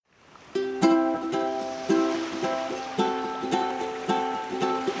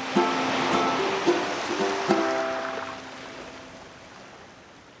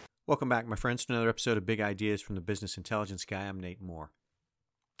Welcome back, my friends, to another episode of Big Ideas from the Business Intelligence Guy. I'm Nate Moore.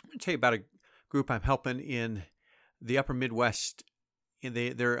 I'm going to tell you about a group I'm helping in the upper Midwest.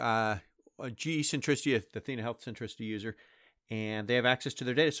 They're a GE Centricity, the Athena Health Centricity user, and they have access to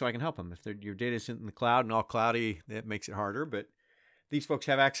their data so I can help them. If your data isn't in the cloud and all cloudy, that makes it harder, but these folks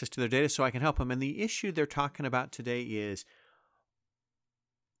have access to their data so I can help them. And the issue they're talking about today is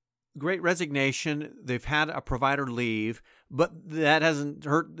Great Resignation. They've had a provider leave, but that hasn't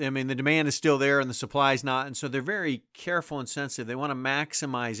hurt. I mean, the demand is still there and the supply is not. And so they're very careful and sensitive. They want to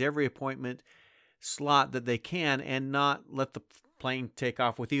maximize every appointment slot that they can and not let the plane take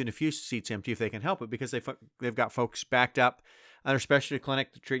off with even a few seats empty if they can help it, because they've got folks backed up at their specialty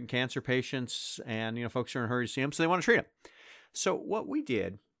clinic treating cancer patients, and folks are in a hurry to see them, so they want to treat them. So what we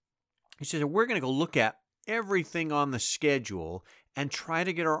did, he said, we're going to go look at everything on the schedule and try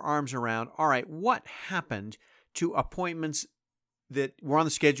to get our arms around, all right, what happened to appointments that were on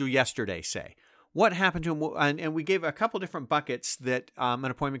the schedule yesterday, say? What happened to them? And we gave a couple different buckets that an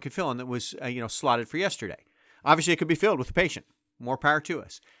appointment could fill in that was slotted for yesterday. Obviously, it could be filled with a patient. More power to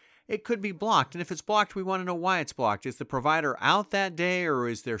us. It could be blocked. And if it's blocked, we want to know why it's blocked. Is the provider out that day, or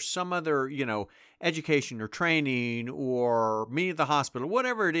is there some other, education or training or meeting at the hospital,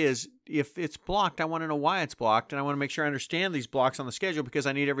 whatever it is? If it's blocked, I want to know why it's blocked. And I want to make sure I understand these blocks on the schedule, because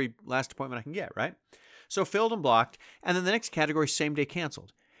I need every last appointment I can get, right? So filled and blocked. And then the next category is same day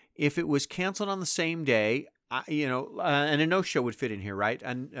canceled. If it was canceled on the same day, and a no-show would fit in here, right?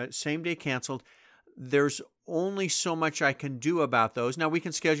 And same day canceled, there's only so much I can do about those. Now, we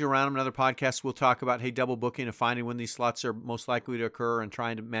can schedule around them. In other podcasts, we'll talk about, double booking and finding when these slots are most likely to occur and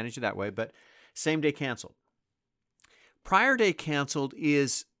trying to manage it that way. But same day canceled. Prior day canceled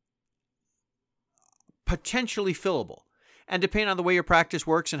is potentially fillable. And depending on the way your practice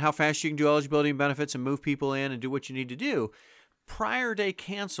works and how fast you can do eligibility and benefits and move people in and do what you need to do, prior day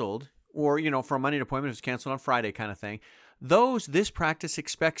canceled, or, for a Monday appointment, if it's canceled on Friday kind of thing, this practice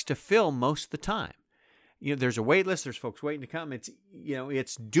expects to fill most of the time. There's a wait list. There's folks waiting to come. It's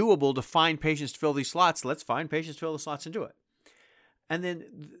doable to find patients to fill these slots. Let's find patients to fill the slots and do it. And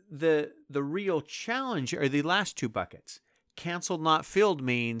then the real challenge are the last two buckets. Canceled, not filled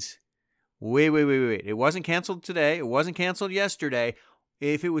means, wait. It wasn't canceled today. It wasn't canceled yesterday.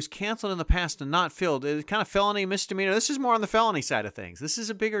 If it was canceled in the past and not filled, it's kind of felony, misdemeanor. This is more on the felony side of things. This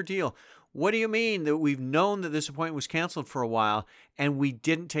is a bigger deal. What do you mean that we've known that this appointment was canceled for a while and we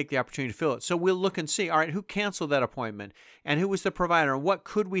didn't take the opportunity to fill it? So we'll look and see, all right, who canceled that appointment and who was the provider and what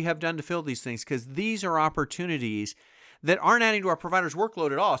could we have done to fill these things? Because these are opportunities that aren't adding to our provider's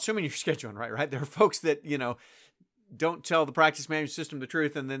workload at all, assuming you're scheduling right? There are folks that, don't tell the practice management system the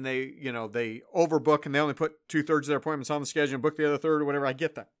truth, and then they overbook and they only put 2/3 of their appointments on the schedule and book the other third or whatever. I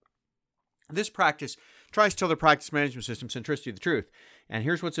get that. This practice tries to tell the practice management system, Centricity, the truth. And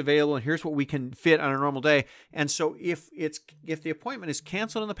here's what's available, and here's what we can fit on a normal day. And so if the appointment is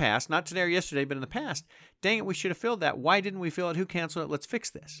canceled in the past, not today or yesterday, but in the past, dang it, we should have filled that. Why didn't we fill it? Who canceled it? Let's fix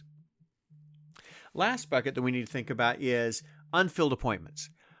this. Last bucket that we need to think about is unfilled appointments.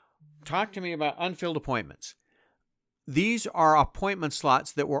 Talk to me about unfilled appointments. These are appointment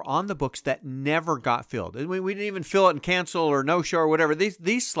slots that were on the books that never got filled. We didn't even fill it and cancel or no-show or whatever.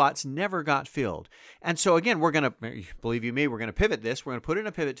 These slots never got filled. And so again, we're going to, believe you me, we're going to pivot this. We're going to put it in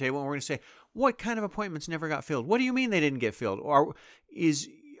a pivot table and we're going to say, what kind of appointments never got filled? What do you mean they didn't get filled? Or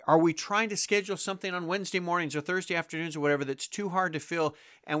are we trying to schedule something on Wednesday mornings or Thursday afternoons or whatever that's too hard to fill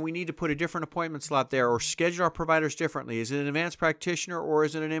and we need to put a different appointment slot there, or schedule our providers differently? Is it an advanced practitioner, or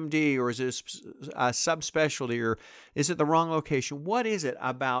is it an MD, or is it a subspecialty, or is it the wrong location? What is it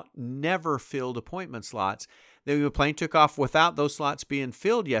about never filled appointment slots that the plane took off without those slots being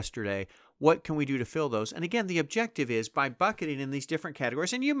filled yesterday? What can we do to fill those? And again, the objective is by bucketing in these different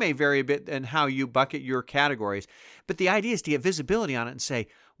categories, and you may vary a bit in how you bucket your categories, but the idea is to get visibility on it and say,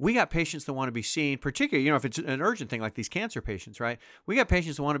 we got patients that want to be seen, particularly, if it's an urgent thing like these cancer patients, right? We got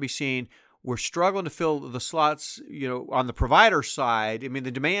patients that want to be seen. We're struggling to fill the slots, on the provider side. I mean, the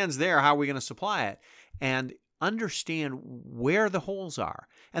demand's there. How are we going to supply it? And understand where the holes are.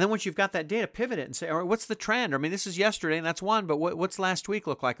 And then once you've got that data, pivot it and say, all right, what's the trend? I mean, this is yesterday and that's one, but what's last week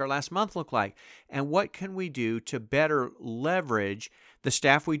look like or last month look like? And what can we do to better leverage the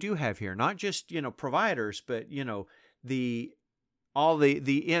staff we do have here? Not just, providers, but, all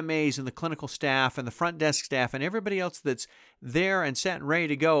the MAs and the clinical staff and the front desk staff and everybody else that's there and set and ready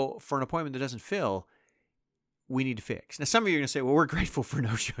to go for an appointment that doesn't fill. We need to fix. Now, some of you are going to say, well, we're grateful for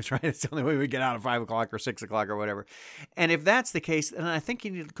no-shows, right? It's the only way we get out at 5 o'clock or 6 o'clock or whatever. And if that's the case, then I think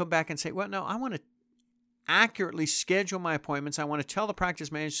you need to come back and say, well, no, I want to accurately schedule my appointments. I want to tell the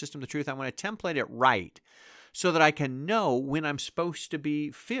practice management system the truth. I want to template it right so that I can know when I'm supposed to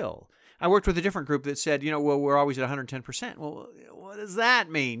be fill. I worked with a different group that said, well, we're always at 110%. Well, what does that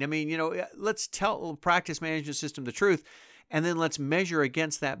mean? I mean, let's tell practice management system the truth, and then let's measure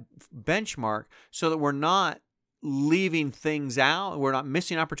against that benchmark so that we're not leaving things out, we're not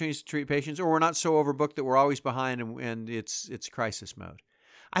missing opportunities to treat patients, or we're not so overbooked that we're always behind and it's crisis mode.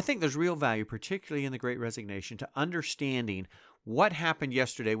 I think there's real value, particularly in the Great Resignation, to understanding what happened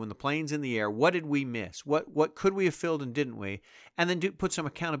yesterday when the plane's in the air. What did we miss? What could we have filled and didn't we? And then put some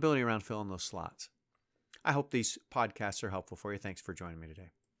accountability around filling those slots. I hope these podcasts are helpful for you. Thanks for joining me today.